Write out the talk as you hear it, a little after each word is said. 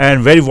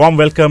and very warm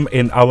welcome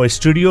in our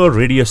studio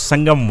Radio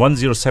Sangam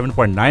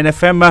 107.9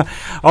 FM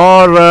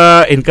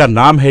और इनका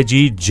नाम है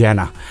जी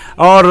जैना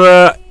और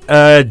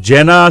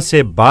जैना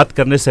से बात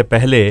करने से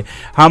पहले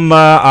हम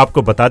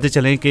आपको बताते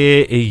चलें कि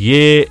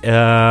ये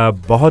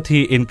बहुत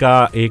ही इनका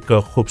एक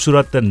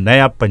खूबसूरत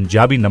नया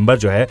पंजाबी नंबर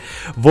जो है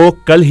वो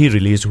कल ही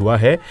रिलीज हुआ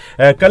है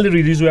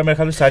मेरे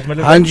ख्याल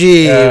से हाँ जी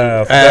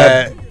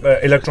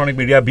electronic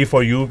media B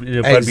for you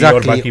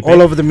exactly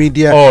all over the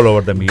media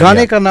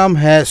गाने का नाम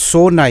है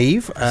So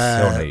Naive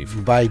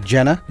by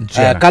Jenna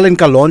कल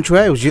इनका लॉन्च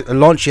हुआ है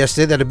launched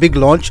yesterday they had a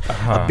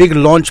big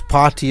launch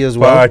party as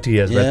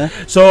well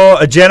so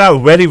Jenna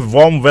very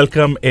warm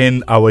welcome in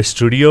our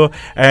studio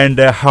and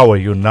how are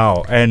you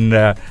now and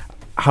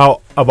how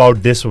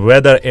about this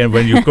weather and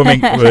when you're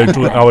coming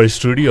to our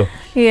studio?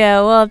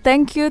 Yeah, well,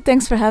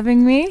 thanks for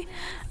having me.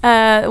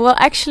 Well,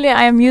 actually,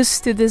 I am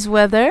used to this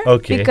weather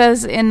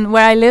because in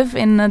where I live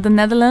in the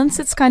Netherlands,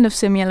 it's kind of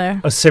similar.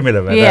 A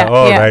similar weather.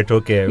 Yeah, right.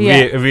 Okay.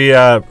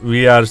 Yeah.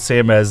 We are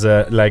same as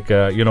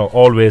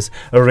always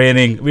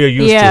raining. We are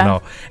used to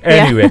now.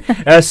 Anyway,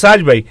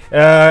 Saj bhai,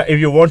 if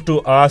you want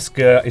to ask,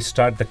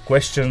 start the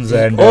questions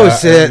and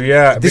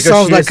this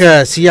sounds like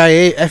a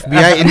CIA,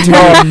 FBI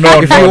interview.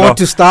 No. If you want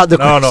to start the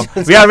questions.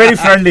 No. We are very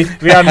friendly.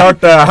 We are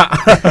not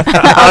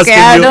asking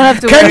I you. don't have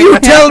to Can worry. you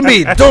tell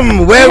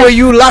me, where were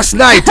you last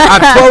night?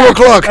 At 12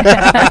 o'clock.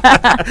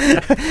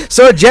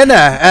 So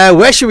Jenna,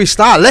 where should we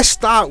start? Let's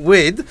start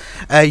with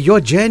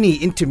your journey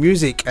into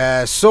music.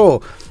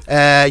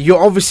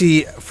 You're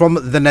obviously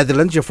from the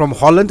Netherlands. You're from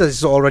Holland, as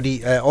it's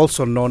already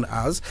also known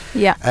as.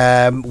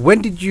 Yeah.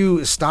 When did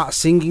you start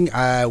singing?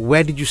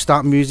 Where did you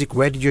start music?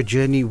 Where did your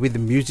journey with the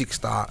music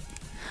start?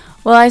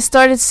 Well, I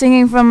started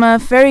singing from a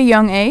very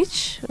young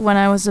age, when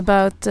I was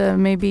about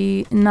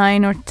maybe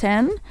 9 or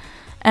 10.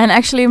 And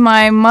actually,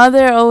 my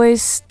mother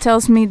always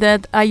tells me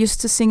that I used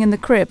to sing in the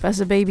crib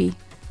as a baby.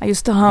 I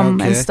used to hum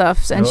and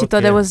stuff, and she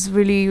thought that was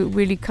really,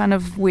 really kind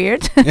of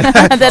weird.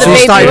 That so you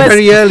started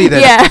very early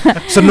then. Yeah.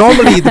 So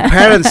normally the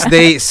parents,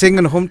 they sing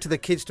and hum to the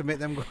kids to make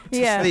them go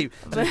to sleep.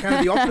 So it's kind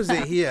of the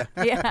opposite here.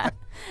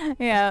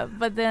 Yeah.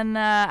 But then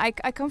I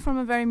come from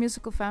a very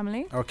musical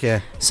family.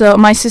 Okay. So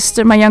my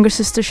younger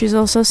sister, she's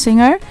also a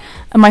singer.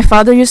 And my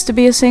father used to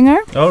be a singer.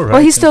 Oh, right.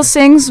 Well, he still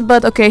sings,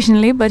 but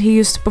occasionally. But he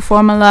used to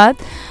perform a lot.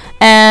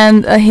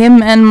 And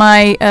him and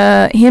my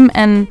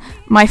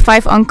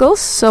 5 uncles.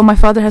 So my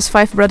father has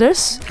 5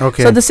 brothers.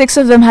 Okay. So the 6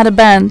 of them had a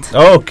band.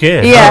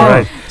 Okay. Yeah.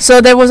 Right. So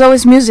there was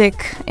always music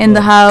in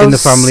the house.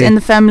 In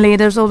the family.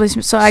 There's always.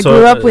 So I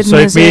grew up with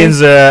music. So it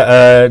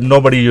means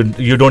nobody.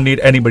 You don't need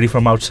anybody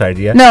from outside,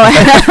 yeah? No,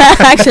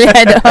 actually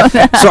I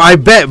don't. So I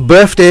bet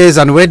birthdays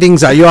and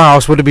weddings at your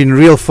house would have been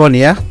real fun,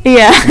 yeah?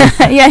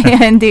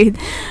 Yeah, indeed.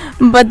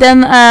 But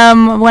then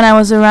when I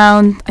was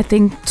around, I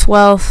think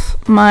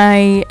 12,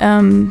 my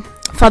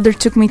father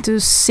took me to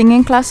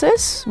singing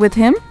classes with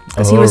him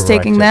as he was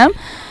taking them.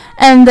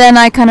 And then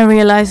I kind of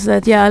realized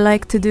that, I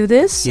like to do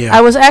this. Yeah. I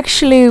was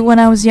actually, when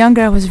I was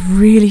younger, I was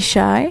really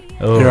shy,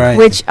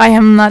 which I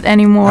am not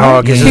anymore. Oh,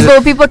 okay.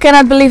 People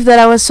cannot believe that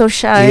I was so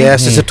shy.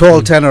 Yes, it's a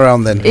tall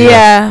turnaround then.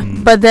 Yeah,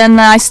 but then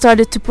I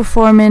started to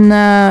perform in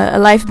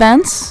live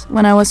bands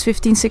when I was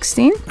 15,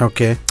 16.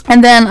 Okay.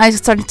 And then I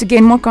started to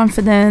gain more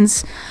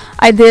confidence.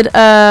 I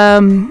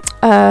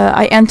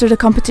entered a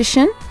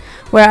competition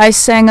where I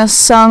sang a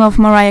song of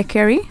Mariah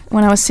Carey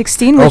when I was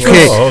 16.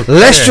 Okay,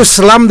 let's just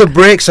slam the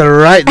brakes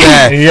right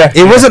there.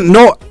 It wasn't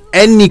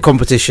any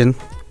competition.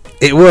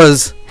 It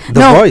was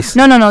The Voice.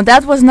 No,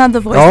 that was not The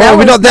Voice. Oh,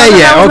 we're not there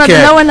yet.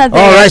 Okay. No, we're not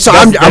there. All right, so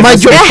am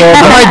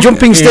I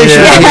jumping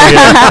station?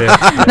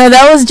 No,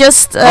 that was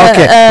just...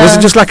 was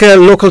it just like a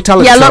local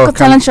talent show? Yeah, local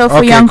talent show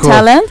for young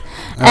talent.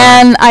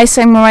 And I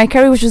sang Mariah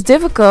Carey, which was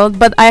difficult,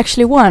 but I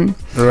actually won.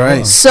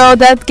 Right. So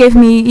that gave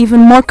me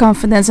even more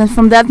confidence, and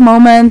from that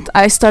moment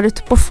I started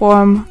to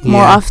perform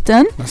more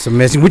often. That's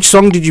amazing. Which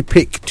song did you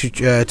pick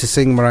to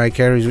sing Mariah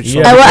Carey's? Which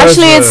song? Well,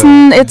 actually,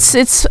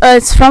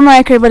 it's from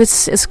Mariah Carey, but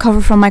it's a cover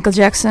from Michael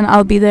Jackson.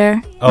 I'll Be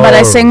There. But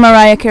I sang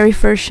Mariah Carey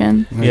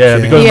version. Yeah,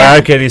 because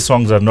Mariah Carey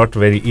songs are not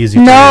very easy.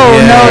 No,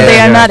 they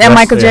are not. And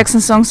Michael Jackson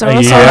songs are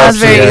also not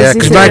very easy.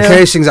 Because Mariah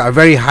Carey sings at a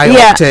very high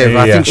octave.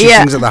 I think she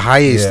sings at the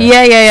highest.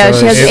 Yeah.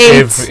 She has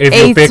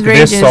if you pick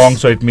this song,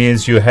 so it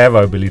means you have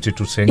ability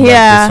to sing like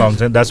these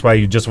songs, and that's why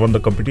you just won the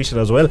competition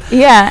as well.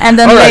 Yeah, and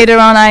then later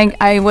on,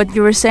 I what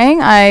you were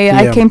saying,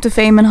 I came to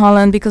fame in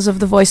Holland because of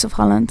The Voice of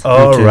Holland.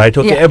 Right.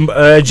 Okay.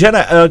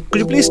 Jenna,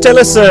 could you please tell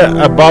us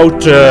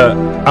about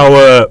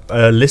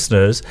our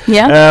listeners?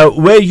 Yeah.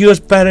 Where your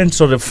parents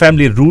or the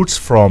family roots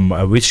from?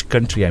 Which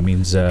country? I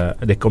mean,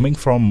 they're coming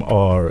from,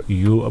 or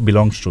you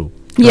belongs to?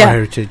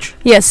 Heritage.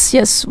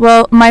 Yes.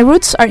 Well, my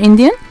roots are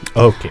Indian.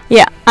 Okay.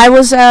 Yeah, I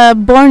was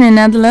born in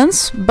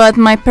Netherlands, but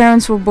my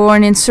parents were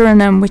born in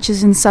Suriname, which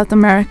is in South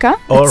America.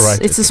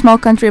 It's a small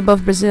country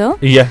above Brazil.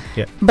 Yeah.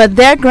 But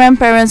their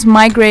grandparents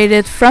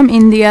migrated from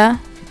India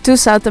to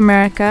South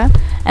America,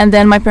 and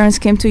then my parents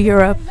came to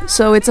Europe.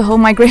 So it's a whole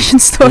migration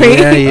story.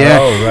 Yeah.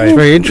 Oh, right. It's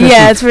very interesting.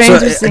 Yeah, it's very so,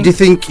 interesting. do you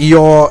think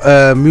your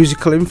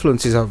musical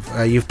influences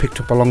you've picked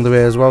up along the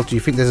way as well? Do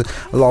you think there's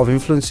a lot of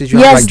influences you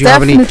have? Yes, Like, do you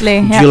have any?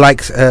 definitely. Do you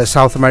like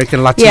South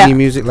American Latino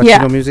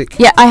music?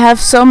 Yeah, I have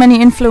so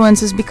many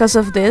influences because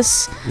of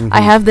this. Mhm.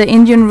 I have the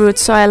Indian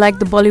roots, so I like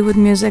the Bollywood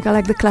music. I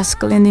like the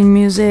classical Indian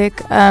music.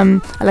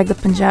 I like the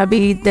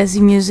Punjabi,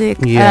 Desi music.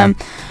 Yeah.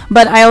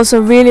 But I also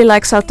really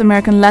like South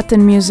American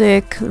Latin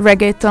music,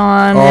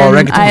 reggaeton. Oh, and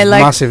reggaeton I is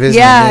like massive, isn't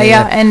yeah, it?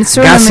 yeah, and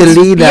Suriname is-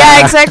 Gasolina.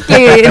 yeah,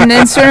 exactly. and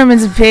Suriname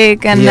is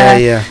big, and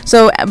yeah.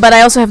 so. But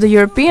I also have the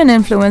European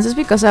influences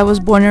because I was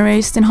born and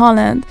raised in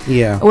Holland,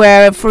 Yeah.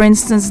 where, for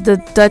instance, the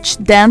Dutch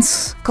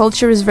dance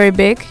culture is very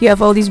big. You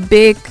have all these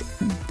big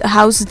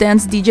house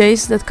dance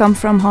DJs that come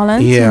from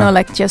Holland, you Yeah. know,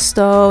 like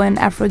Chesto and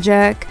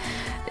Afrojack.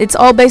 It's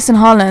all based in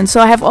Holland. So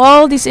I have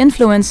all these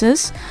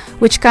influences,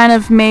 which kind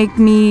of make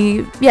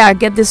me,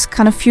 get this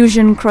kind of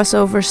fusion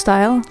crossover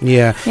style.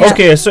 Yeah. Yeah.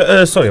 Okay, so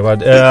sorry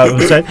about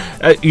Said.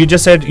 You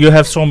just said you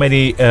have so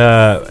many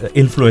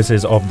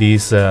influences of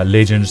these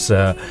legends,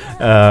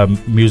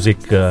 music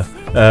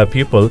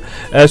people.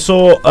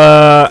 So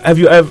have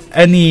you have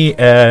any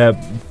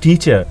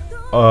teacher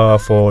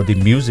for the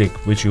music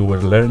which you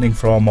were learning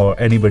from, or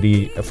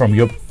anybody from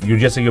you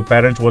just say your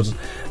parents was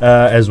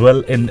as well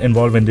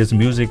involved in this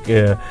music,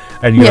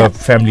 and your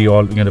family,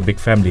 all big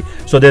family,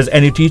 so there's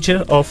any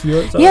teacher of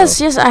yours?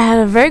 Yes, I had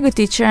a very good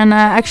teacher, and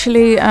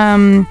actually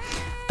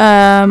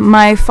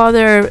my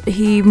father,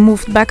 he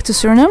moved back to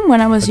Suriname when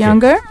I was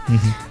younger.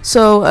 Mhm.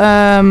 So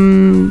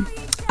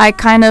I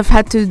kind of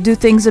had to do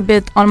things a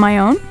bit on my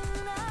own.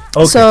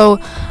 Okay. So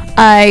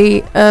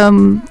I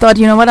thought,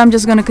 you know what, I'm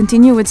just going to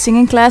continue with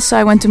singing class. So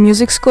I went to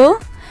music school,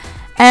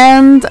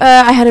 and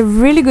I had a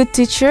really good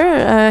teacher.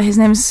 His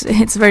name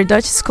it's very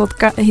Dutch.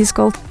 He's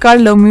called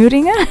Carlo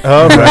Muringer.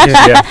 Oh, right.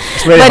 Yeah,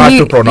 it's very hard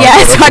to pronounce.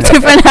 Yeah, it's hard to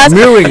pronounce.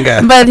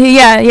 Muringer. But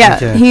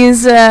Okay.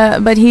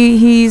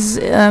 he's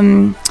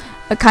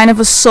a kind of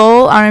a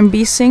soul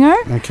R&B singer.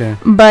 Okay.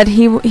 But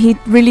he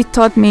really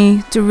taught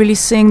me to really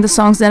sing the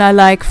songs that I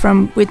like from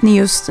Whitney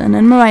Houston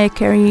and Mariah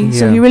Carey.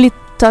 So Yeah. he really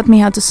taught me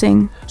how to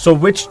sing. So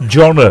which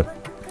genre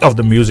of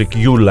the music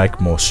you like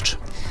most?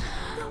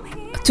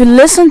 To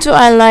listen to,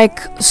 I like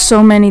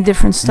so many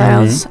different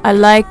styles. I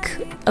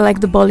like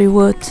the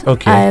Bollywood.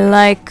 Okay. I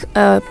like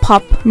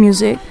pop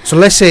music. So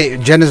let's say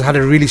Jenna's had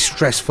a really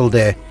stressful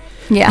day.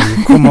 Yeah.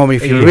 You come home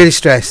if you're Yeah. really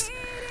stressed.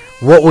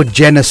 What would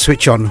Jenna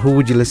switch on? Who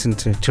would you listen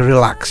to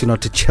relax,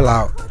 to chill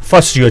out?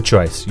 First, your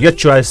choice.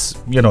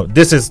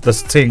 This is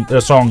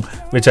the song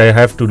which I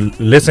have to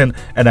listen,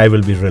 and I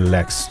will be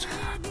relaxed.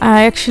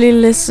 I actually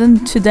listen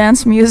to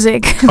dance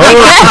music.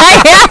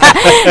 Oh. Yeah.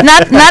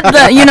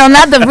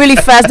 Not the really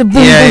fast, the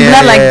boom Yeah, boom, yeah,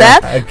 not like yeah,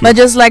 that, Okay. but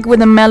just like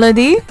with a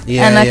melody,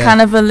 Yeah, and I yeah.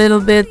 kind of a little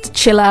bit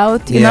chill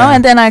out, you know, Yeah.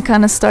 and then I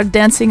kind of start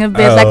dancing a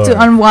bit, like to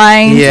Oh.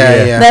 unwind.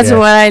 Yeah. That's Yeah.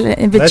 why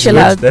a bit That's chill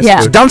good, out. that's Yeah.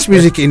 So good. dance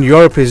music in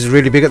Europe is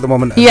really big at the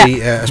moment. Yeah.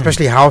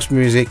 Especially house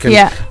music. And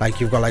Yeah. like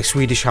you've got like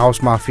Swedish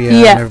House Mafia.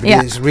 Yeah, And everything.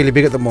 yeah. It's really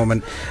big at the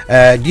moment.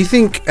 Do you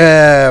think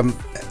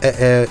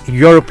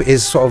Europe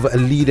is sort of a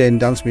leader in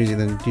dance music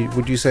then?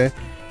 Would you say?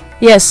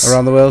 Yes.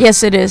 Around the world?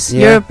 Yes, it is.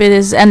 Yeah. Europe it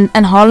is, and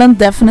Holland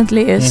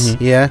definitely is. Mhm.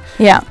 Yeah.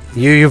 Yeah.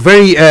 You're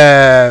very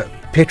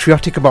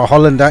patriotic about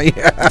Holland, aren't you?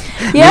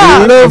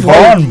 Yeah. You love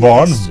Holland.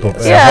 born.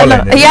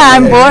 Yeah,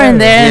 I'm born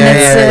there, and Yeah,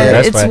 it's yeah,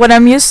 that's it's why. what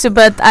I'm used to.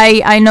 But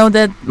I know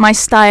that my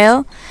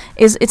style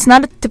it's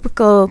not a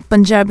typical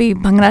Punjabi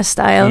Bhangra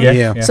style.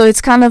 Yeah. So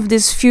it's kind of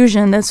this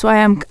fusion. That's why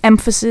I'm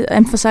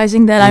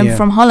emphasizing that I'm Yeah.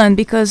 from Holland,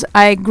 because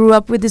I grew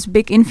up with this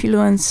big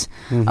influence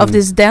Mhm. of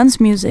this dance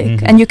music,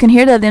 Mhm. and you can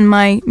hear that in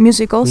my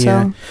music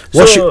also.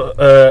 Yeah. So,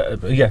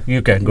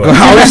 you can go.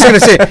 I was just going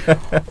to say,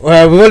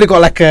 we've only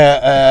got like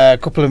a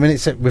couple of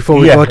minutes before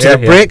we Yeah, go to yeah,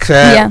 the yeah. break.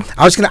 Yeah.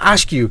 I was going to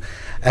ask you,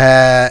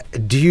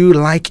 do you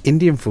like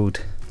Indian food?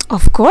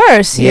 Of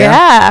course, Yeah.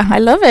 yeah, I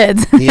love it.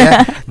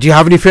 Yeah. Do you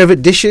have any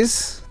favorite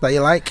dishes that you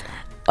like?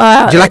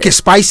 Do you like it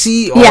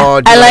spicy, or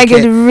Yeah, do you I like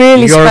it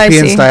really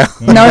European spicy. style?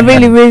 No,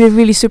 really, really,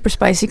 really super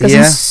spicy. Because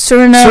Yeah. in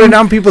Suriname,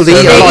 Suriname people they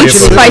eat a they lot eat of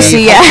chili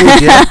spicy. Yeah,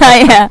 food, yeah.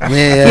 yeah,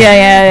 Yeah.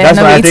 yeah. That's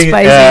No, why we I eat think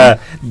spicy.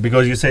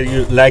 because you said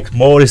you like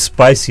more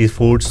spicy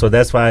food, so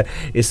that's why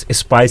it's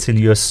spice in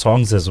your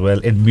songs as well,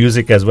 in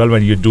music as well.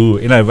 When you do,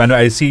 when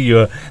I see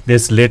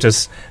this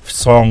latest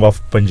song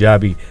of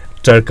Punjabi,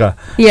 Turka.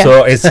 Yeah. So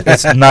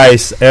it's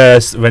nice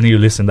when you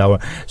listen to that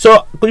one. So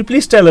could you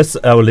please tell us,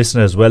 our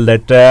listeners, as well,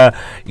 that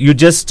you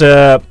just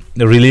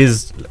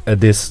released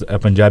this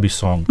Punjabi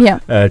song Yeah.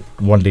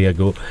 1 day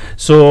ago.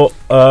 So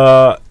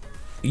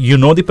you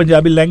know the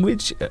Punjabi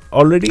language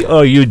already,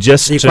 or you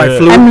just You're quite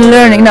fluent? I'm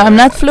learning. No, I'm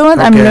not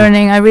fluent. I'm Okay.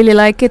 learning. I really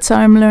like it, so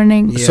I'm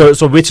learning. Yeah.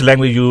 So which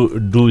language you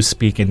do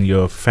speak in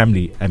your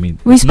family? I mean,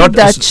 We speak not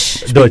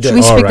Dutch. Dutch.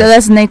 We speak alright. that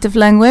as native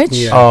language.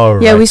 Yeah.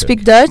 Alright, Yeah, we okay.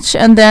 speak Dutch,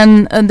 and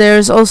then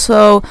there's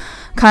also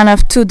kind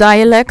of two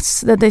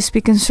dialects that they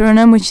speak in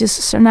Suriname, which is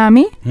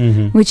Suriname,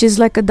 Mhm. which is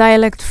like a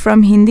dialect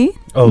from Hindi,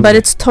 Okay. but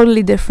it's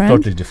totally different.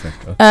 totally different.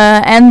 Okay.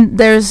 And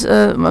there's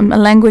a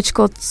language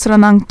called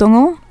Sranang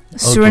Tongo,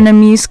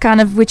 Surinamese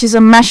kind of, which is a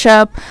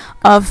mashup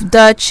of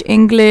Dutch,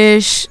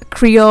 English,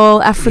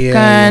 Creole,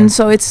 African.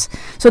 Yeah.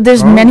 So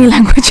there's many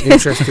languages.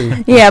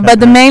 Interesting. Yeah, but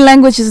the main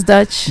language is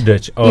Dutch.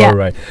 Dutch. All Yeah.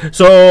 right.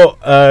 So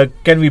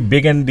can we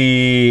begin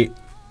the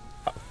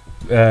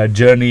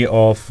journey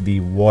of the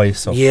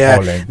voice of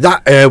Holland?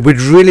 That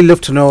we'd really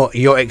love to know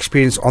your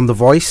experience on The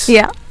Voice.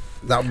 Yeah.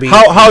 That'd be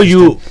How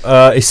you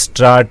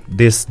start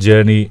this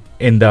journey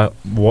in the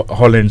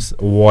Holland's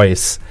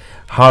voice?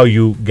 How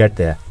you get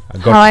there?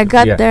 How I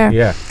got there?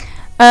 Yeah.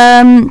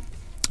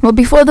 Well,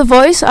 before The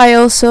Voice, I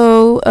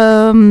also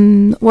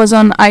was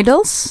on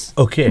Idols.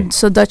 Okay.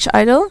 So Dutch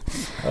Idol.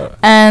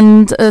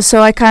 And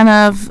so I kind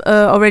of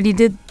already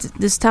did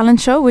this talent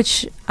show,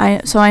 which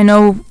I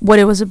know what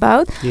it was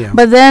about. Yeah.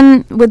 But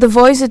then with The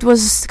Voice, it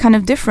was kind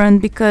of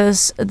different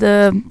because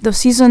the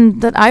season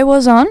that I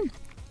was on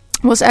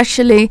was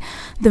actually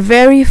the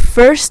very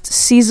first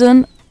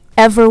season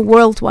ever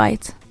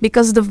worldwide.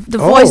 Because the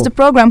Voice, the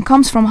program,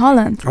 comes from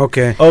Holland.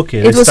 Okay.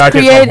 It was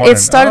created. It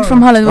started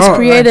from Holland. It was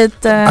created.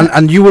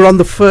 And you were on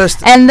the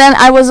first. And then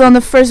I was on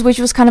the first, which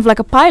was kind of like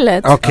a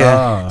pilot.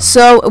 Okay.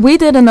 So we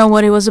didn't know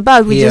what it was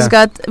about. We just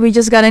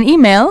got an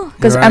email,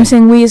 because I'm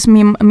saying we is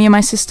me and my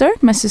sister.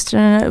 My sister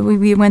and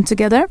we went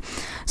together.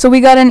 So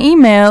we got an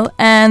email,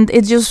 and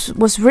it just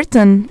was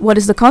written, what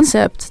is the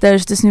concept?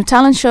 There's this new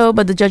talent show,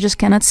 but the judges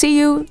cannot see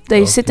you.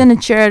 They sit in a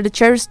chair, the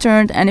chair is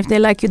turned, and if they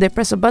like you, they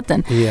press a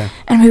button. Yeah.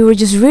 And we were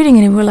just reading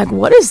it, and we were like,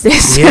 what is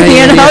this? Yeah,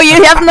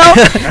 you have no...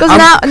 Because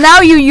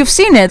now you've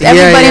seen it.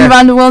 Everybody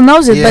around the world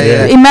knows it.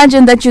 But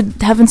imagine that you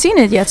haven't seen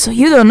it yet, so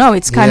you don't know.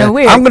 It's kind of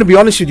weird. I'm going to be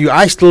honest with you.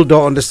 I still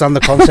don't understand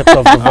the concept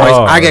of The Voice.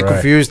 I get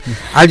confused.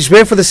 I just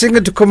wait for the singer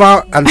to come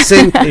out and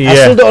sing. I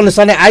still don't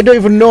understand it. I don't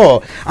even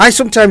know.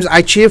 Sometimes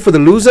I cheer for the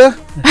loser.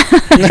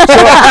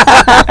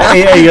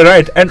 Yeah, you're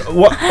right. And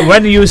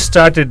when you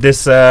started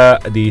this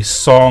the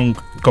song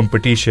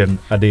competition,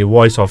 the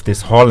Voice of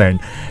this Holland,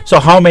 so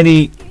how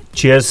many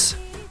cheers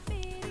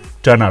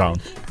turn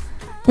around?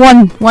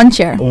 One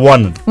chair.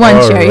 One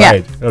chair.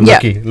 Right. Yeah.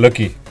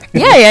 Lucky.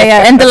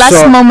 Yeah. And the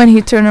last moment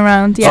he turned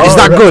around. Yeah. Is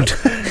that good?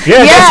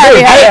 Yeah, that's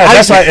good. Yeah.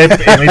 That's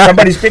why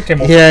somebody's picked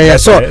him up. Yeah.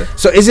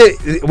 So is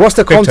it? What's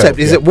the concept?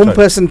 Is it one sorry.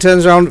 person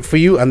turns around for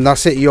you and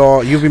that's it?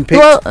 You've been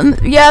picked. Well,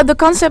 the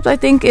concept I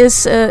think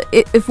is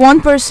if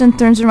one person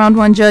turns around,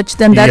 one judge,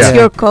 then that's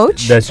your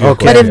coach. That's your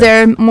Okay. coach. But if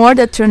there are more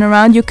that turn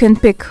around, you can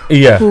pick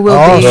who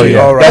will be.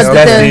 So all right.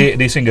 That's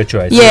the singer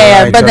choice.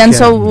 Yeah, Right, but then okay.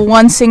 so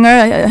one singer,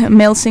 a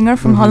male singer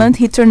from Holland,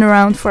 he turned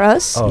around for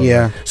us. Oh,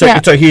 Yeah. So,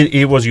 Yeah. so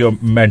he was your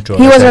mentor.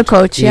 He was our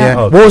essentially. coach. Yeah.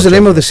 Oh, What was the okay.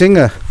 name of the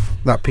singer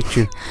that picked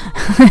you?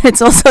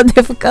 It's also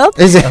difficult.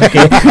 Is it?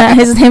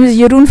 His name is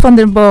Jeroen van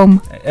der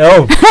Boom.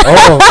 Oh,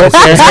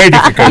 it's very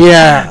difficult.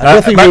 Yeah. I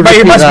don't think but you'll he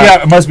repeat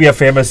that. must be a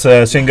famous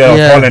singer of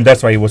Holland.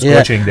 That's why he was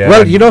coaching there.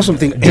 Well, and you know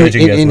something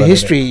judging as in well,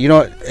 history,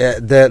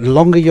 the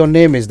longer your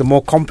name is, the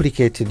more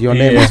complicated your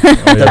name is. Yeah.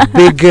 The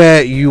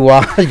bigger you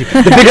are,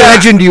 the bigger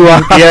legend you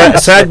are. Yeah,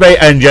 Saad Bhai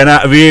and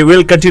Jana, we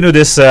will continue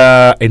this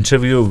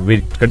interview.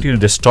 We'll continue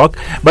this talk,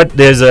 but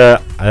there's a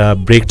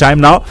break time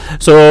now,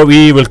 so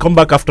we will come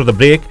back after the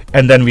break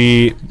and then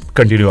we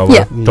continue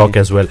our talk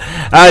as well.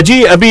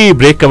 जी अभी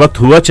break का वक्त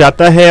हुआ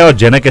चाहता है और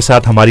जना के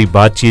साथ हमारी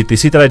बातचीत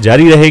इसी तरह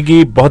जारी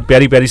रहेगी. बहुत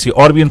प्यारी प्यारी सी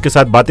और भी उनके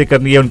साथ बातें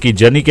करनी है, उनकी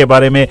जर्नी के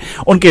बारे में,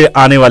 उनके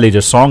आने वाले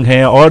जो सॉन्ग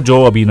हैं और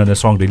जो अभी इन्होंने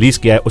सॉन्ग रिलीज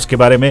किया है उसके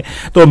बारे में.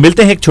 तो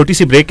मिलते हैं एक छोटी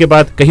सी ब्रेक के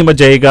बाद. कहीं मत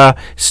जाइएगा.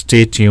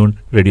 Stay tuned.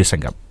 Radio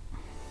Sangam.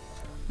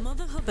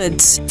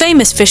 Hubbard's,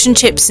 famous fish and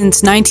chips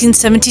since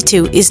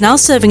 1972, is now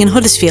serving in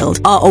Huddersfield.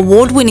 Our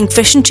award-winning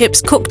fish and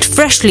chips cooked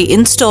freshly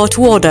in store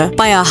to order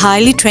by our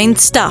highly trained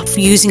staff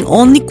using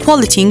only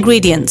quality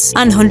ingredients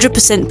and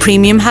 100%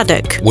 premium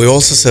haddock. We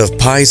also serve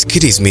pies,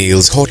 kiddies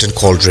meals, hot and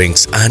cold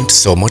drinks and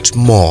so much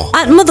more.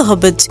 At Mother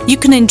Hubbard's, you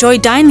can enjoy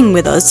dining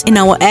with us in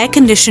our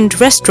air-conditioned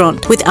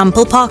restaurant with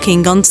ample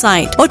parking on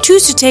site, or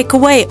choose to take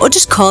away or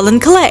just call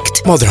and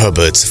collect. Mother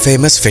Hubbard's,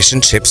 famous fish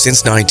and chips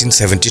since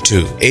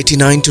 1972.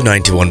 89 to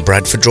 91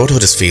 Bradford Road,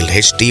 Huddersfield,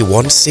 HD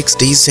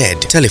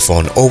 16DZ.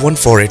 Telephone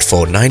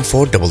 01484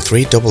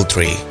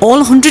 943333.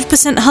 All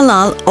 100%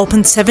 halal,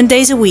 open 7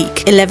 days a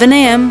week, 11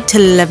 a.m.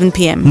 till 11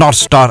 p.m. North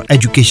Star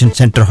Education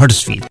Centre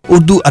Huddersfield.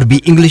 Urdu,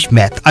 अरबी, English,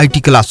 math,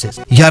 IT classes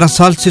 11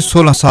 साल से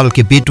 16 साल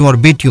के बेटों और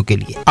बेटियों के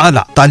लिए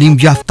आला तालीम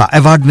याफ्ता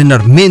अवार्ड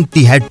विनर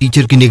मेहनती हेड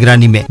टीचर की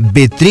निगरानी में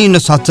बेहतरीन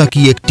असातिज़ा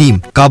की एक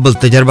टीम, काबिल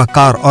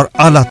तजर्बाकार और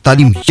आला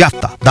तालीम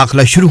याफ्ता.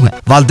 दाखिला शुरू है.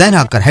 वालिदैन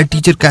आकर हेड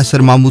टीचर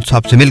कैसर महमूद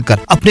साहब से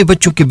मिलकर अपने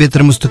बच्चों के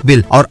बेहतर मुस्तकबिल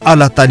और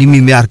आला तालीमी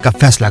मेयार का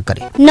फैसला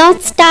करें.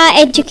 North Star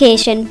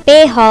Education,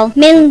 Bay Hall,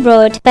 Milne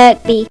Road,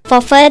 Birkby.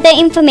 For further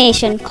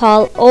information,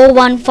 call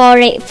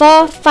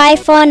 01484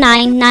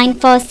 549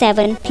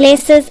 947.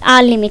 Places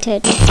are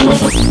limited.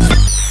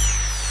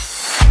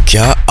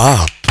 क्या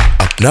आप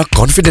अपना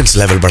कॉन्फिडेंस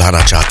लेवल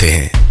बढ़ाना चाहते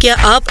हैं? क्या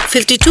आप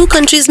 52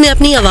 कंट्रीज में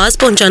अपनी आवाज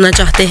पहुंचाना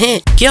चाहते हैं?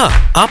 क्या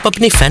आप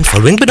अपनी फैन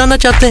फॉलोइंग बनाना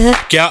चाहते हैं?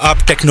 क्या आप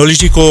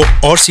टेक्नोलॉजी को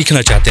और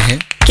सीखना चाहते हैं?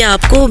 क्या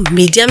आपको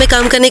मीडिया में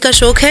काम करने का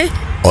शौक है?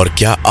 और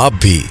क्या आप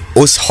भी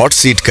उस हॉट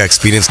सीट का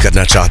एक्सपीरियंस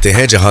करना चाहते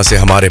हैं जहां से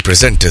हमारे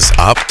प्रेजेंटर्स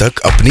आप तक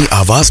अपनी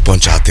आवाज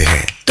पहुंचाते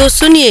हैं? तो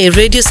सुनिए,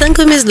 radio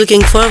Sangam is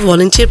looking for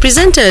volunteer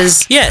presenters.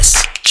 Yes,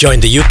 join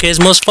the UK's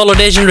most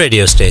followed Asian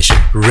radio station,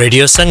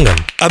 Radio Sangam.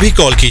 अभी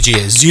कॉल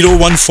कीजिए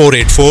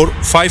 01484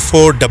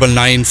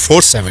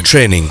 549947.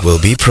 Training will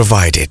be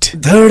provided.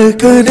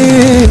 धड़कने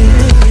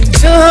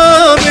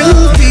जहाँ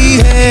मिलती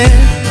है,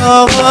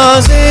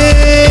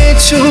 आवाजें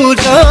छू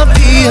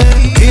जाती है,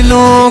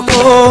 दिलों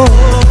को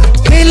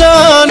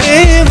मिलाने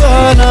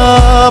वाला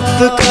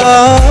आपका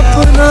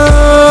अपना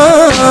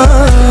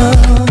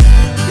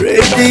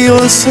रेडियो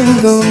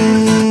संगम।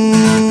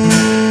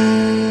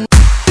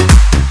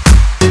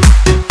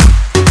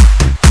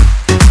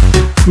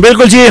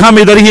 बिल्कुल जी, हम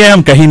इधर ही हैं,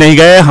 हम कहीं नहीं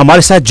गए।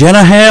 हमारे साथ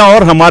जैना है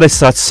और हमारे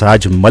साथ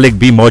साज मलिक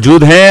भी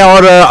मौजूद हैं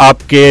और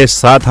आपके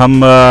साथ हम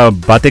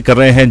बातें कर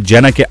रहे हैं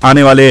जैना के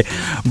आने वाले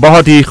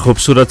बहुत ही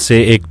खूबसूरत से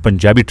एक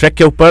पंजाबी ट्रैक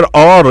के ऊपर।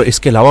 और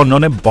इसके अलावा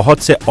उन्होंने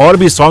बहुत से और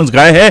भी सॉन्ग्स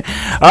गाए हैं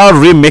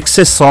और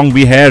रीमिक्सेस सॉन्ग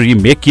भी है,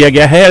 रीमेक किया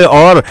गया है।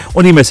 और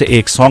उन्हीं में से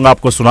एक सॉन्ग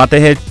आपको सुनाते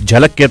हैं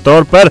झलक के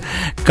तौर पर,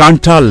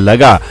 कांटा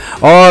लगा।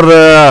 और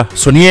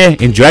सुनिए,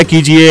 एंजॉय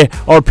कीजिए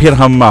और फिर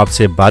हम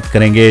आपसे बात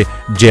करेंगे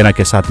जैना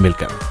के साथ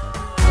मिलकर।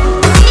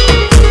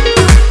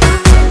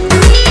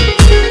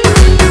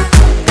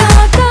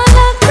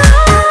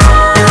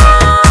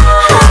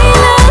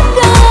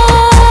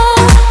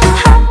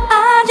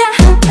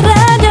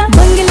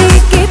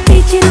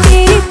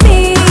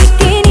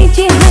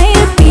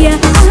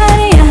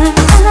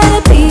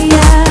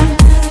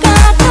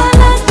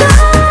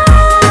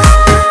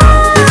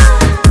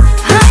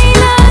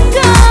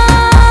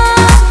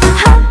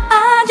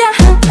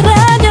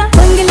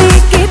 बंगले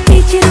के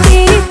पीछे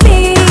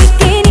तेरे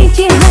के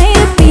नीचे है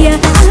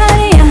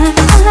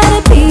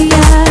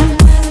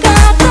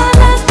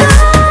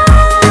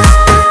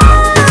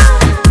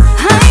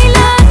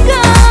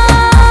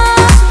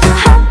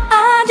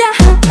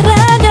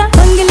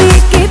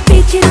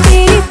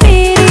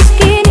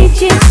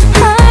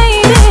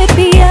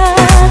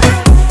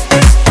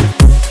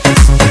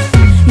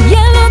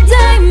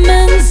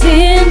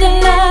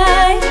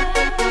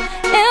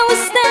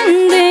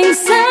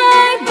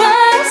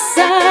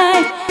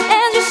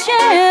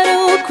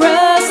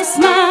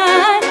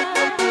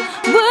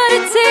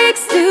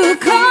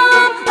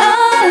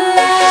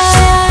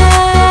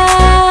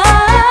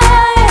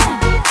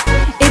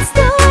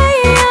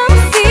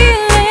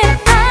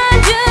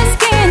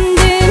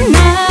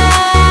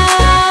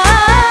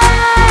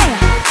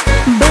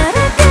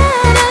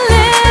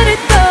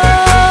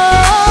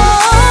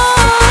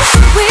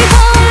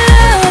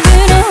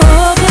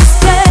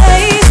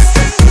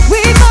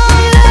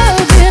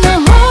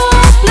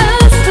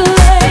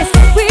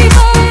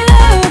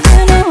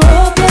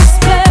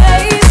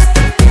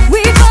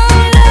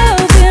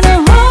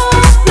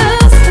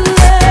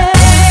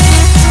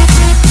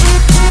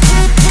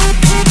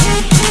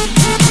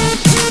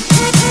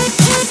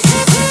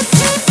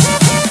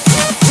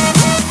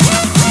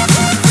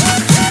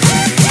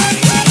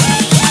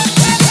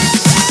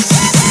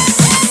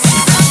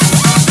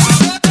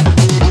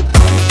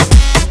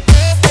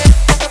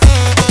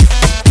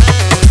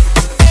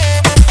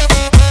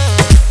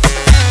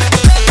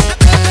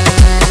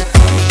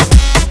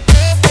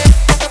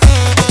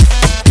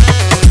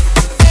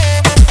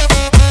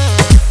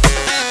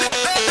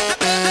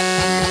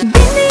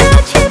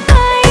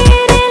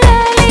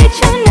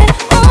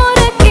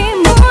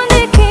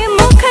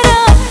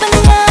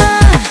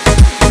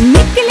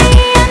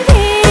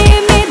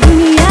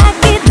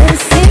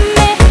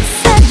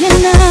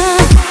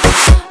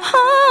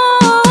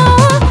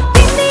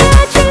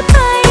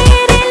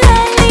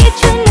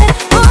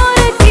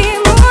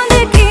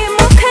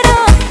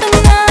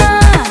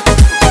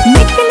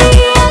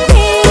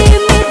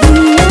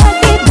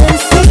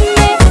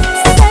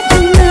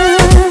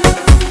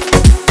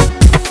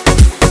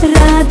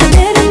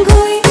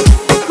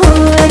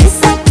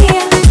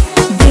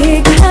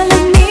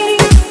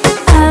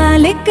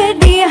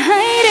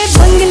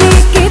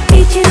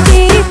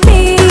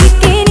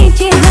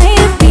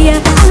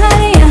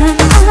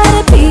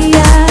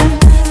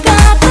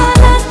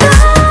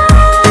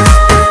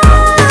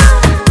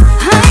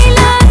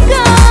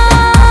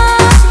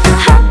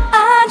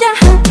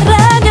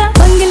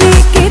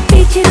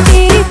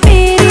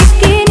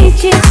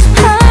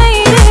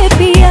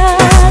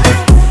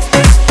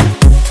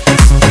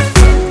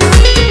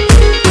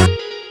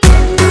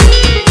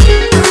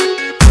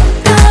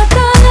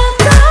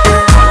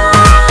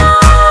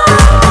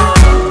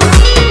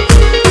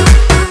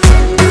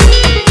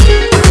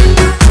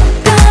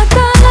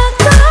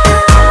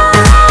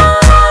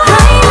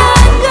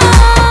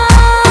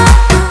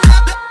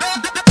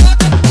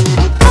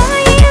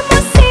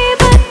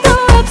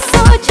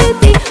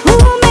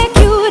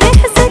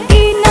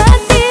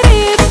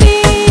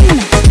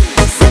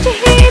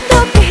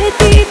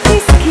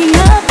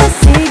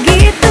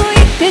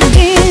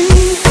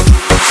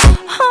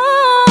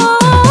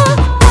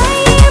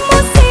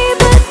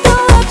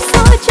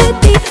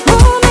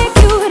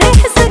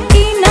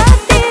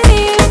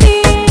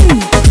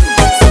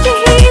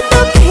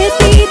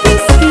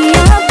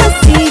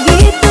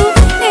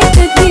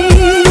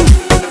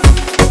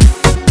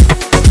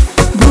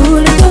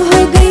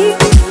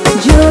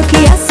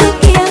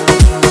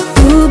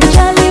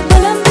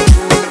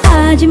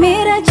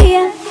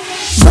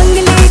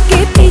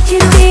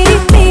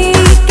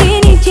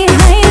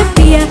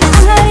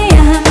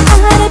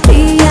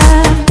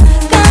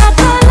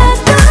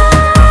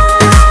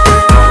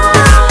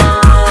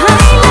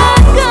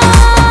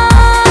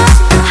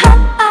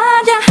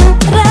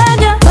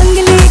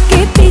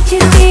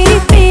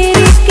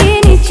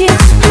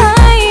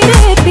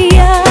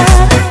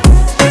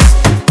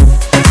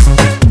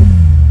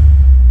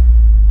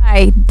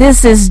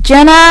This is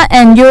Jenna,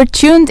 and you're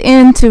tuned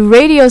in to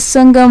Radio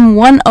Sangam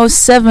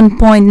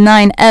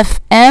 107.9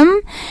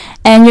 FM,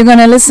 and you're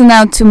gonna listen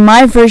out to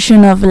my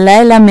version of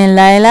Laila Mein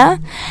Laila.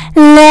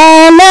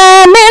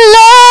 Laila Mein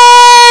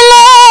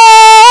Laila,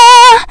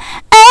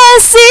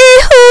 ऐसी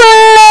हूँ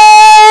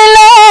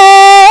लैला,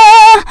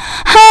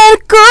 हर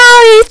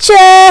कोई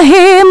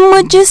चाहे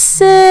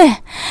मुझसे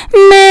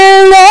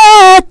मिलना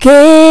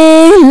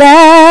अकेला.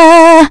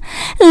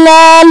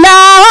 लैला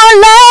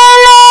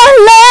लैला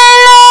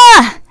लैला,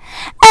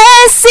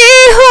 ऐसी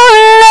हूँ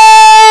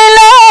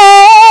लैला,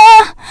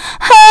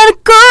 हर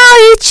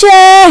कोई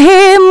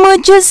चाहे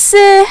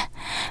मुझसे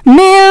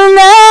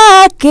मिलना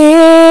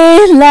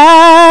अकेला.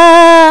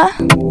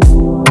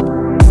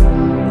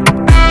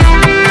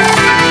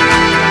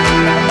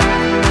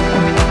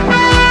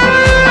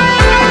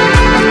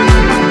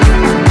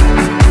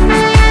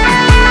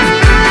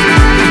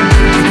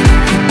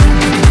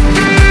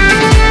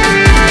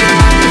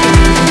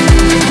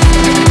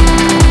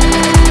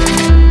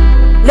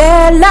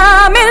 लैला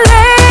में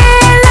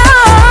लैला,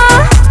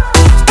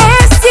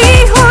 ऐसी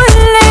हूँ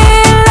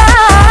लैला,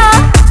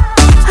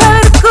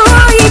 हर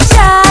कोई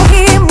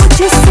चाहे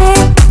मुझसे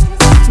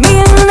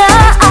मिलना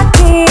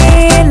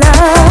अकेला.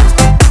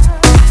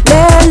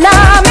 लैला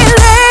में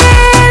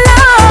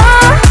लैला,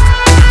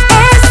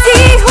 ऐसी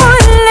हूँ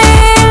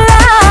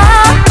लैला,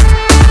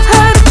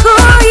 हर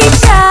कोई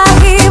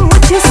चाहे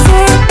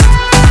मुझसे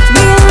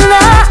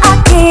मिलना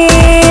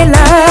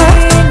अकेला.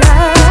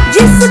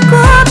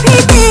 जिसको भी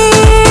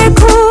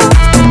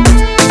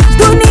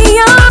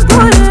दुनिया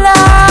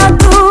भुला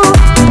दूं,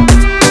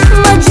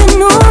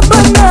 मजनू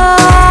बना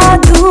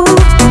दूं,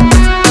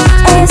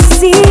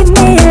 ऐसी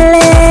में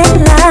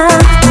लैला.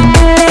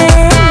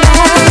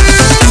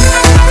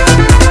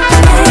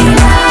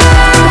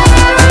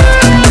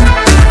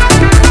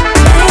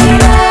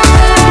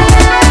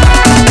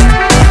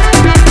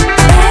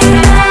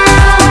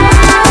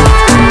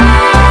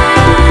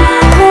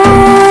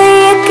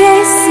 ये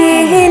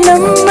कैसे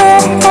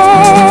नंबर है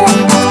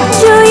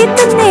जो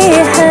इतने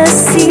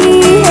हंसी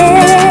है,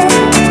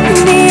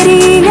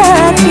 मेरी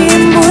आँखें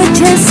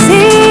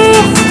मुझसे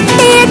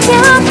ये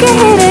क्या कह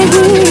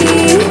रही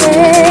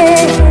है.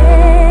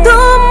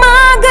 तुम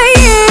आ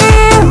गए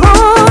हो,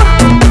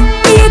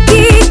 ये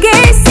की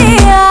कैसे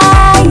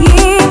आए,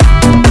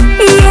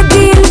 ये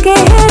दिल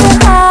कह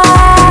रहा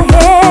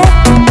है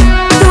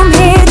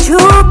तुम्हें छू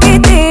के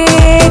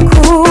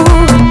देखूं.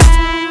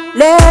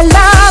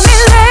 लैला में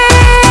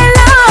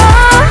लैला,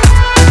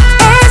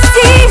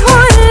 ऐसी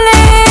हूँ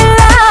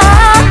लैला,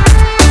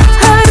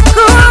 हर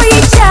कोई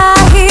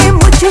चाहे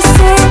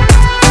मुझसे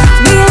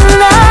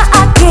मिलना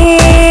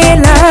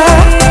अकेला.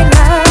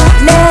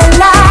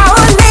 लैला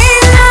ओ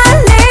लैला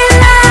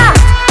लैला,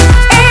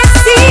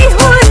 ऐसी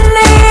हूँ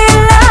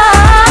लैला,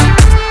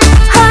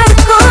 हर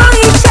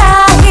कोई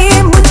चाहे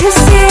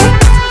मुझसे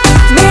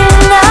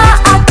मिलना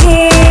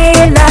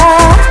अकेला.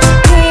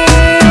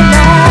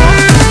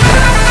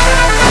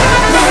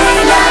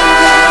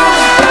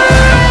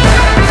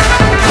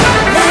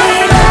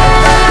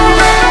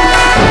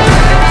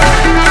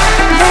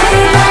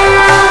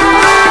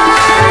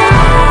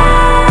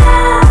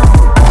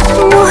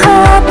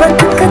 मुहब्बत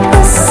का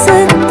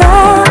तस्ता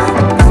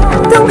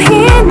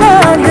तुम्हें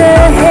नाग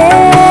है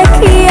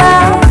किया,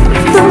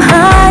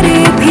 तुम्हारे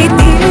भी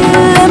दिल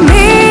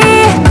में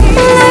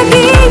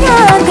लगी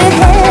आग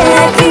है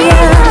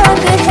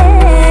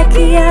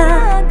किया.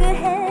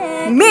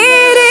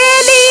 मेरे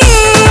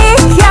लिए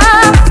क्या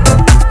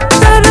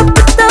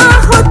तड़पता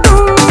हो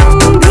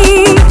तुम भी,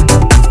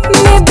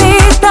 मैं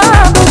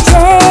बेताब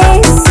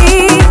जैसी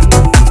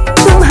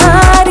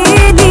तुम्हारे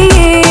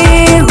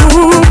लिए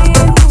हूँ.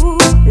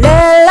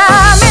 लैला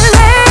में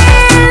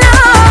लैला,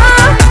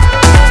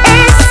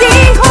 ऐसी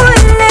हूँ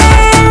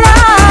लैला,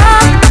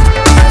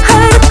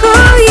 हर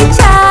कोई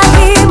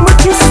चाहे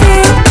मुझसे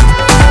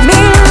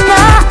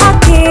मिलना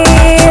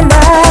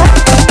अकेला.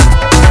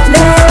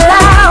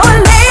 लैला ओ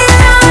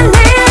लैला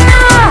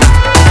लैला,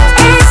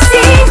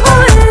 ऐसी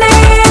हूँ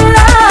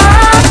लैला,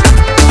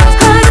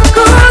 हर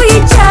कोई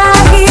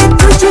चाहे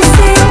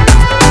तुझसे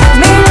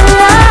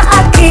मिलना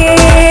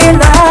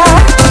अकेला.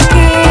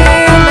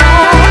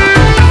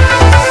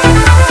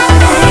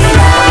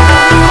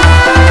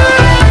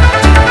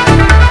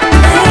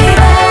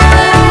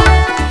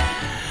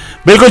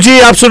 बिल्कुल जी,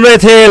 आप सुन रहे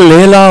थे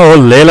लैला ओ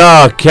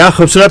लैला. क्या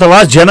खूबसूरत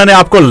आवाज जेना ने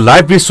आपको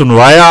लाइव भी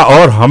सुनवाया,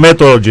 और हमें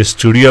तो जिस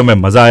स्टूडियो में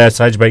मजा आया.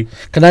 साज भाई,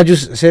 Can I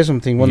just say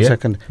something? 1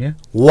 second. Yeah.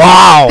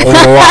 Wow!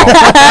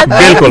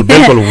 बिल्कुल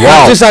बिल्कुल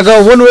wow. Just I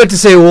got one word to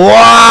say.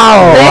 Wow!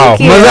 Thank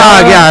you. मजा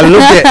आ गया. I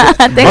loved it.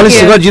 Thank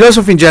Honestly, you. God, you know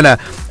something, Jenna?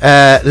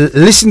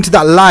 listening to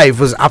that live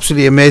was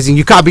absolutely amazing.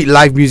 You can't beat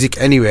live music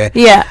anyway.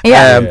 Yeah.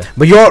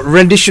 But your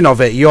rendition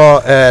of it,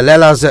 your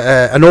Laila's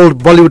an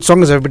old Bollywood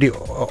song, as everybody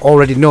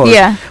already knows.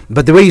 Yeah.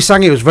 But the way you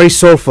sang it was very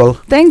soulful.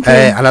 Thank you.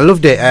 And I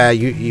loved it.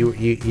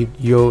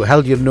 You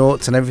held your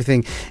notes and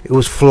everything. It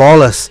was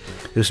flawless.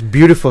 It was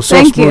beautiful, so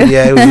Thank smooth. you.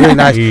 Yeah, it was really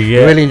nice.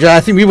 Really enjoyed. I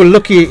think we were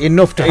lucky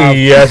enough to have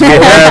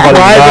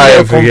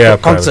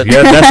live concert.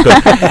 Yeah, that's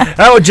good.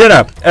 Oh,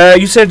 Jenna,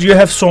 you said you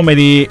have so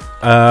many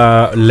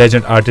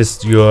legend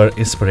artists, your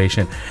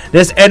inspiration.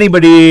 There's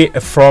anybody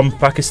from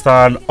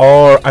Pakistan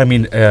or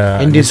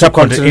Indian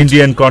subcontinent.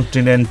 Indian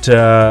continent?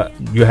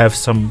 You have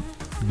some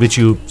which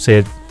you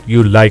said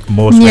you like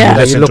most. Yeah.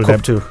 When You you look listen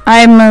up to to.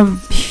 I'm a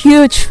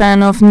huge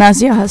fan of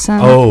Nazia Hassan.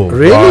 them. Oh,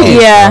 Really?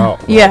 wow. Yeah, Wow.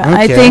 yeah.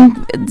 I Okay. think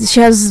she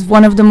has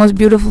one of the most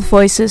beautiful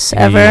voices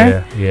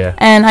ever. Yeah.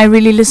 And I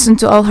really listened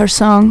to all her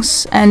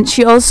songs. And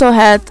she also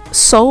had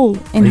soul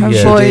in her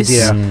Yeah. voice.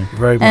 Yeah,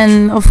 very much.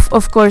 And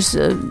of course,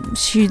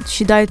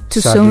 she died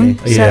too Sadly.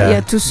 soon.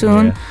 Yeah, too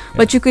soon. Yeah.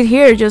 But you could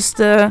hear just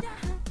the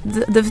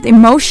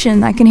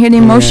emotion. I can hear the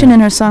emotion in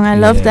her song. I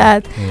love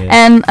that. Yeah.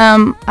 And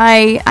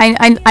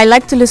I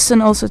like to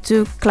listen also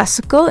to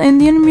classical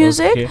Indian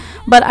music, Okay.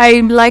 but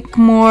I like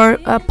more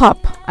pop.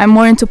 I'm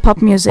more into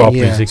pop music. Pop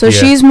Yeah. music. So yeah.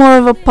 she's more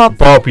of a pop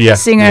yeah,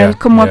 singer,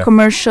 more yeah.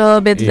 commercial,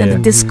 a bit Yeah. the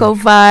disco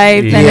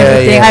vibe and Yeah,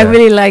 everything. yeah. I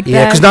really like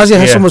Yeah, because that. Nazia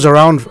Hassan Yeah. was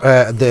around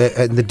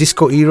the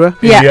disco era.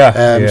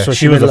 Yeah. So she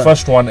she was did the a-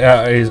 first one.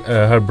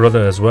 Her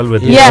brother as well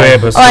with Yeah.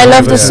 Zoeb Oh, I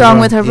love the Hassan. song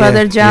with her Yeah.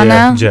 brother Jana.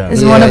 Yeah.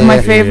 It's Yeah, one of my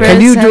yeah. favorites.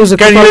 Can you do and- us a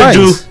Can couple you of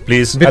do, lines?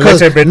 please?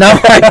 Because a bit. now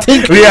I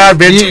think we are a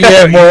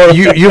bit more.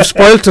 you've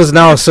spoilt us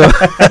now. So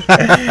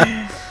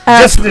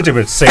Just a little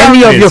bit. Say Any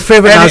it, of your please.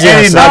 favorite Any Nazia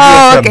Hassan? Nazia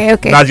Oh, Hassan-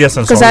 okay. Nazia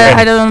Hassan Because song.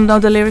 I don't know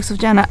the lyrics of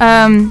Jana.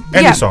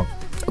 Any Yeah. song.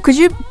 Could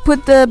you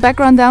put the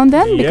background down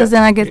then? Yeah. Because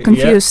then I get Yeah.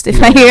 confused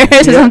if I hear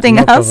something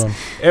no else. problem.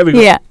 Here we go.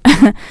 Yeah.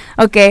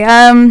 Okay.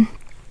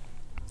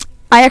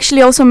 I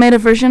actually also made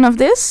a version of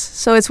this,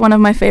 so it's one of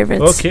my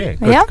favorites. Okay.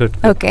 Good, Yeah? good.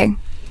 Okay.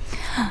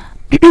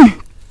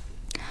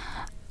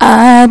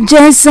 आप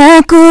जैसा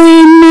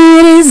कोई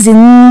मेरी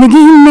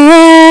जिंदगी में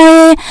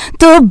आए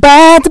तो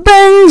बात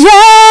बन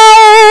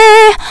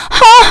जाए,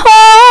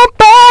 हो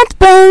बात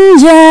बन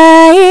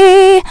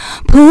जाए,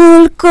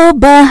 फूल को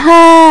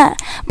बहार,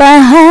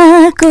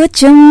 बहार को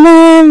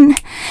चमन,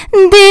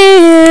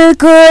 दिल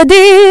को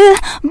दिल,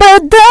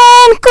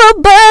 बदन को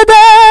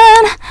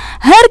बदन,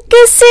 हर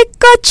किसी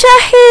को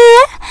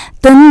चाहिए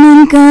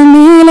तन का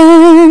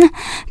मिलन,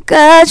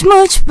 काज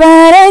मुझ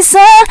पर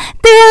ऐसा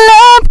दिल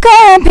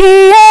आपका भी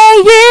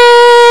आए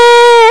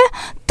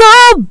तो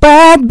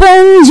बात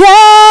बन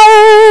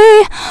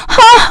जाए,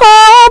 हो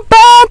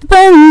बात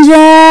बन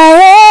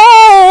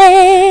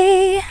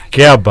जाए.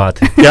 क्या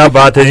बात है, क्या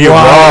बात है जी. Wow.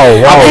 Wow,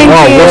 wow, Thank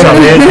wow. you. What's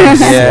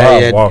amazing. Yeah, Wow,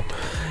 yeah. wow.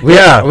 We're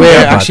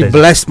क्या actually बात है.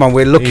 blessed, man.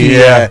 We're lucky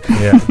Yeah,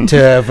 yeah. to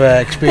have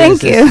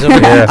experienced Thank this. you.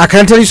 Yeah. I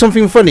can tell you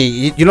something funny.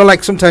 You know,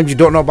 like sometimes you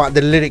don't know about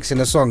the lyrics in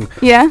a song.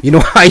 Yeah. You know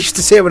what I used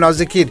to say when I was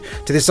a kid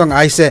to this song?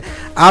 I say,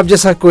 "Aap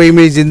jaisa koi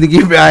meri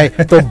zindagi mein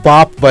aaye, to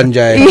baap ban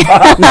jaye."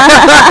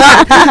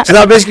 So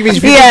that basically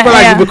means if you Yeah, feel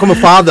like yeah. you become a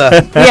father.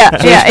 Yeah.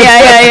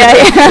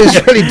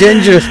 It's really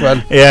dangerous,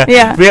 man. Yeah,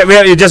 Yeah.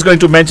 We're just going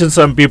to mention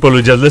some people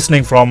who are just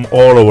listening from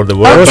all over the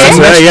world. Okay.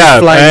 But, yeah,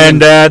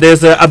 Flying and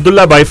there's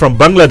Abdullah Bhai from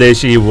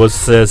Bangladesh. He was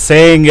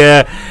saying,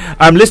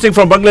 "I'm listening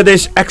from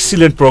Bangladesh.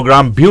 Excellent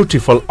program,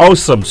 beautiful,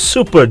 awesome,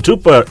 super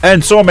duper,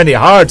 and so many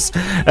hearts."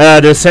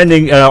 They're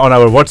sending on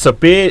our WhatsApp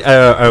page.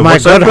 My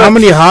WhatsApp God, how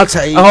many hearts?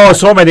 Oh,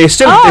 so many.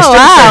 Still, Oh, still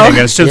wow. sending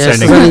and still Yes,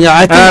 sending.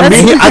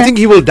 I think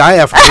he will die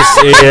after this.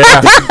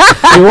 Yeah.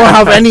 He won't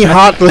have any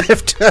heart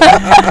left.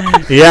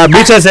 Yeah,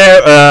 Mita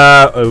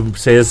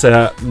says,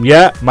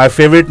 yeah, my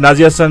favorite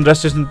Nazia Hassan,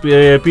 rest in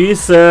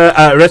peace.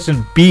 Rest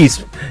in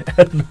peace.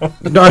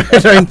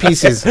 Not in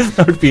pieces.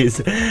 Not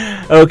peace.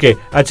 Okay,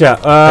 अच्छा.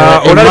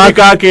 उन्होंने भी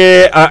कहा कि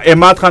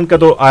इमाद खान का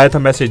तो आया था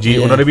message जी.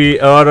 उन्होंने भी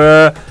और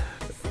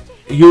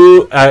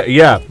you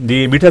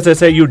the Mita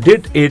says you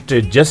did it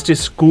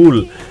justice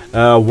cool.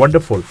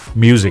 Wonderful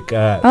music.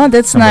 Oh,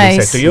 that's somebody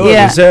nice. said to you.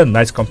 Yeah. It's a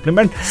nice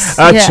compliment.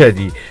 अच्छा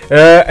जी.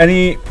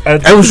 Any?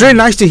 It was really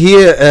nice to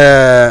hear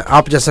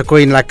Aap Jaisa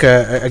Koi in like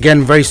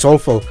again very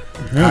soulful.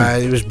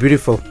 It was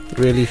beautiful,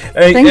 really.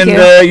 Thank and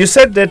you. You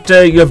said that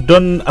you have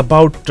done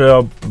about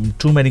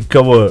too many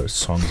cover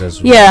songs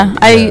as well. Yeah,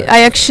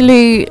 I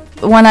actually,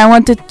 when I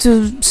wanted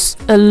to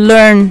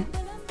learn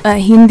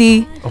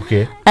Hindi,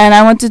 Okay. and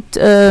I wanted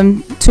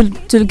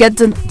to get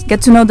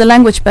to know the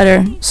language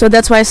better, so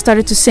that's why I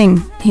started to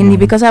sing Hindi,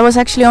 because I was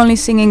actually only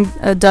singing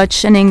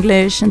Dutch and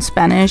English and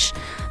Spanish,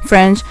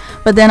 French,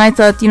 but then I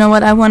thought, you know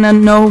what, I want to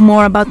know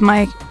more about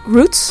my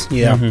roots.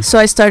 Yeah. Mhm. So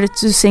I started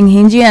to sing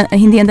Hindi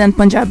and then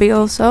Punjabi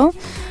also.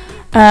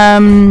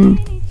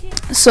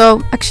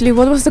 So actually,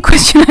 what was the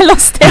question? I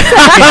lost it.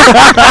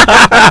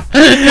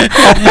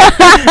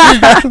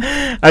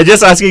 I'm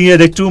just asking you,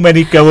 there are too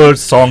many cover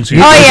songs.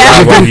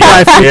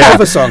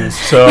 Cover songs.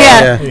 So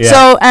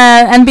So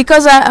and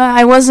because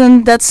I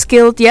wasn't that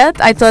skilled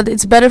yet, I thought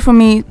it's better for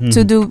me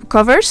to do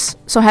covers,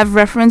 so have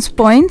reference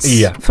points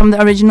from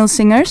the original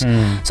singers.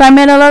 So I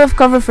made a lot of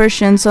cover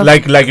versions of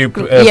like you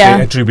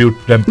attribute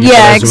them.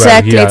 Yeah, as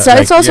exactly. Well. So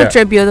it's also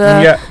tribute.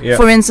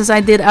 For instance,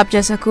 I did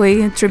Abja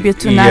Sakoi, tribute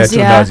to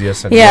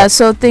Nazia.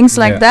 So things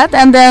like that.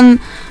 And then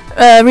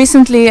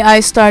recently I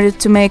started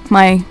to make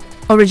my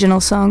original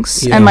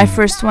songs, and my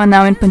first one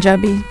now in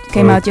Punjabi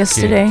came out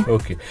yesterday.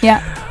 Okay.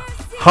 Yeah.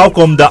 How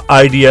come the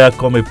idea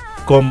come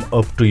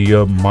up to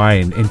your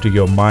mind,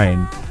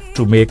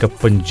 to make a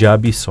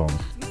Punjabi song?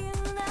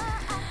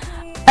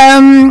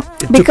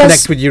 To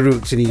connect with your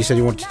roots, and you said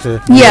you wanted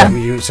to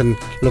roots and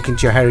look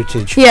into your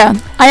heritage. Yeah,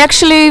 I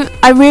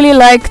really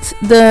liked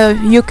the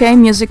UK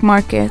music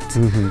market.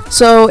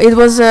 So it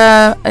was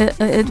a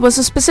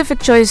specific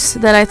choice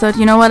that I thought,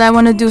 you know what, I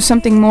want to do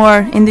something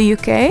more in the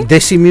UK.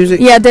 Desi music.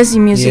 Yeah, Desi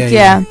music.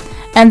 Yeah.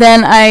 And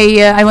then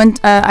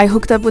I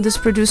hooked up with this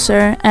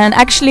producer, and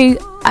actually,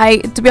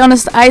 to be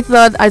honest, I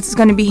thought it's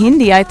going to be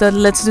Hindi. I thought,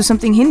 let's do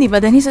something Hindi.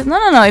 But then he said,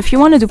 no, if you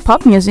want to do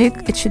pop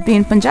music, it should be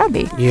in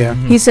Punjabi. Yeah.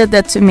 He said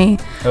that to me.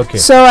 Okay.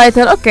 So I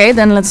thought, okay,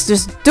 then let's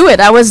just do it.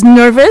 I was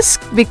nervous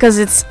because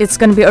it's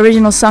going to be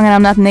original song and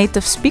I'm not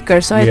native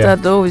speaker. So I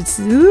thought, this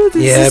is a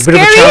bit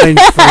of a challenge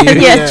for you.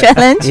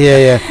 Challenge.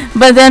 Yeah.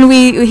 But then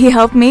he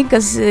helped me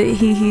because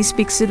he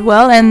speaks it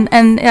well, and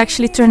it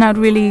actually turned out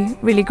really,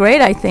 really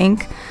great, I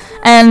think.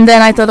 And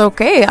then I thought,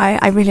 okay,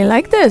 I really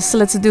like this.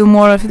 Let's do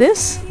more of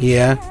this.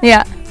 Yeah.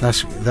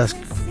 That's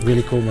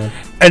really cool, man.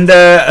 And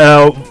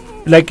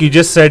like you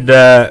just said,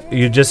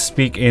 you just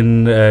speak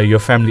in your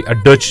family a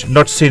Dutch,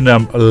 not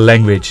Suriname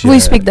language. We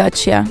speak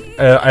Dutch, yeah.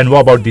 And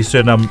what about the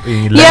Suriname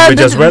language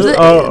as well?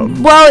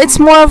 Well, it's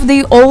more of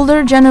the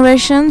older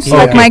generations,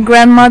 like my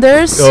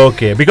grandmothers.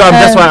 Okay, because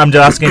that's why I'm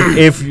just asking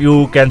if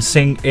you can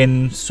sing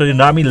in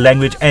Suriname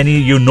language,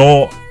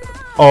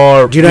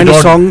 or do you know any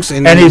songs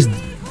in any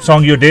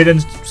song you did in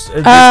this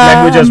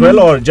language as well,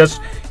 or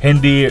just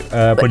Hindi,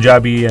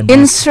 Punjabi? And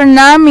in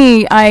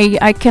Suriname,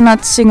 I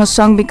cannot sing a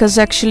song because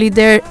actually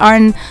there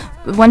aren't.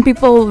 When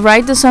people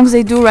write the songs,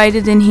 they do write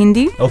it in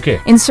Hindi. Okay.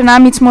 In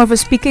Suriname, it's more of a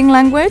speaking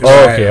language.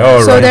 Okay,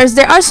 all so right.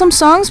 there are some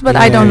songs, but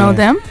I don't know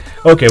them.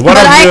 Okay,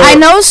 I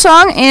know a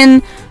song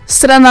in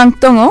Sranang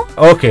Tongo.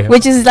 Okay.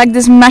 Which is like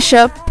this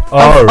mashup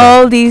of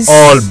all these.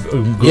 Do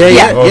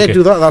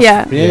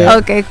that.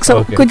 Okay,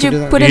 so could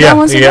you put it on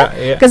once again?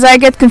 Because I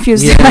get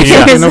confused.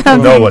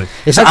 No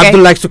worries.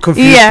 Abdul likes to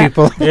confuse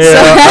people. No.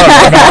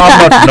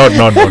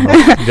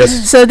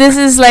 So this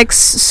is like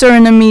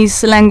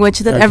Surinamese language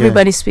that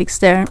everybody speaks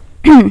there.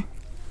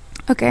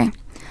 Okay.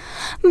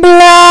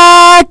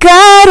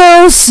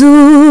 Blakaro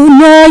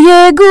suna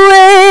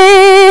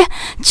yegue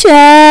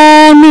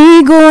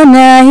chami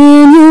gona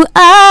inu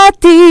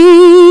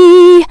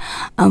ati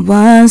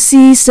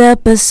avansi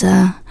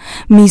sapasa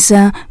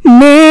misa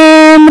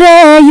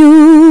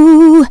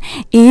memreyu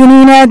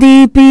ini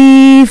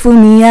nadipi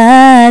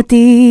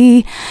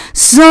funiati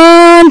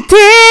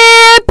sonte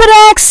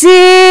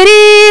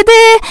praxiri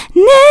de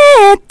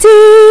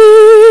neti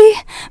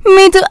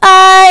mitu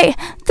ai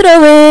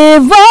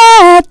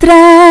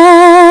trovevatra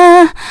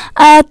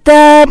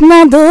atap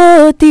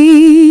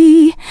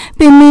nadoti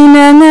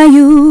pimina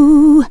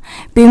ngayu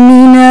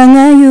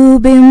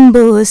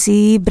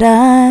bimbosi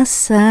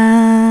brasa.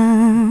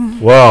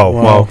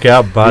 Wow,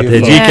 kya baat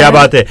hai ji, kya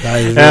baat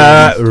hai.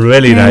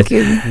 Really nice.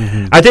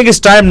 I think it's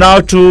time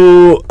now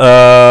to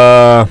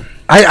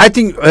I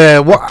think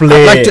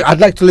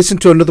I'd like to listen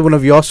to another one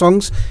of your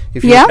songs.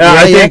 If you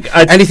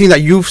anything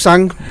that you've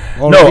sung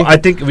already. No, I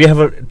think we have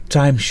a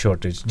time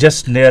shortage,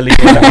 just nearly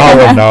an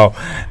hour now,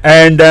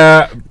 and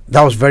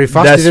that was very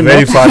fast. That's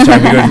very fast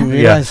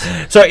time.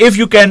 So if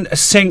you can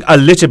sing a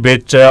little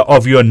bit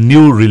of your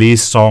new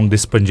release song,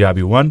 this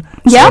Punjabi one,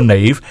 So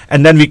Naive,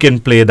 and then we can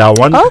play that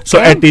one. Okay. So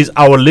at least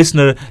our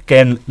listener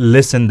can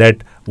listen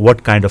that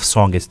what kind of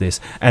song is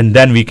this, and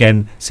then we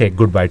can say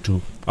goodbye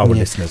to our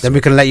listeners. Then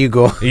we can let you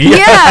go.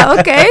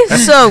 Okay.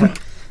 So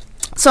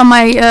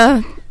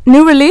my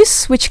new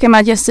release, which came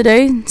out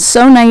yesterday,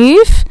 So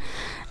Naive.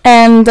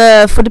 And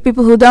for the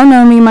people who don't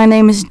know me, my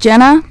name is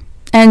Jenna.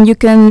 And you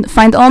can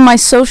find all my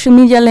social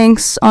media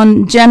links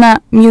on Jenna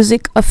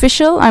Music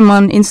Official. I'm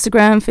on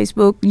Instagram,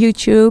 Facebook,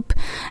 YouTube.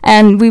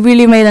 And we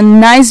really made a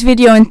nice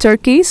video in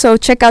Turkey. So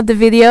check out the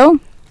video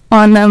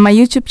on my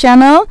YouTube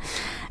channel,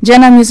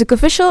 Jenna Music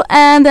Official.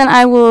 And then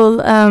I will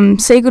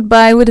say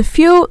goodbye with a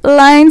few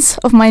lines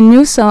of my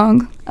new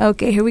song.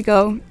 Okay, here we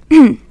go.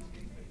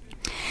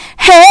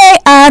 Hey,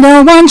 I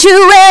don't want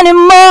you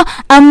anymore.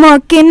 I'm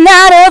walking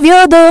out of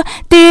your door.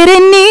 तेरी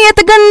नीयत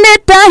गंदे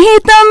ताही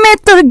तो मैं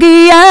तुर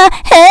गया.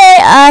 Hey,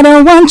 I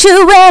don't want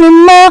you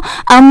anymore.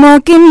 I'm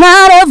walking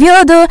out of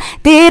your door.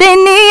 तेरी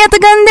नीयत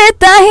गंदे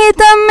ताही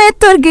तो मैं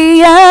तुर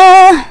गया.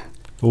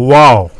 Wow.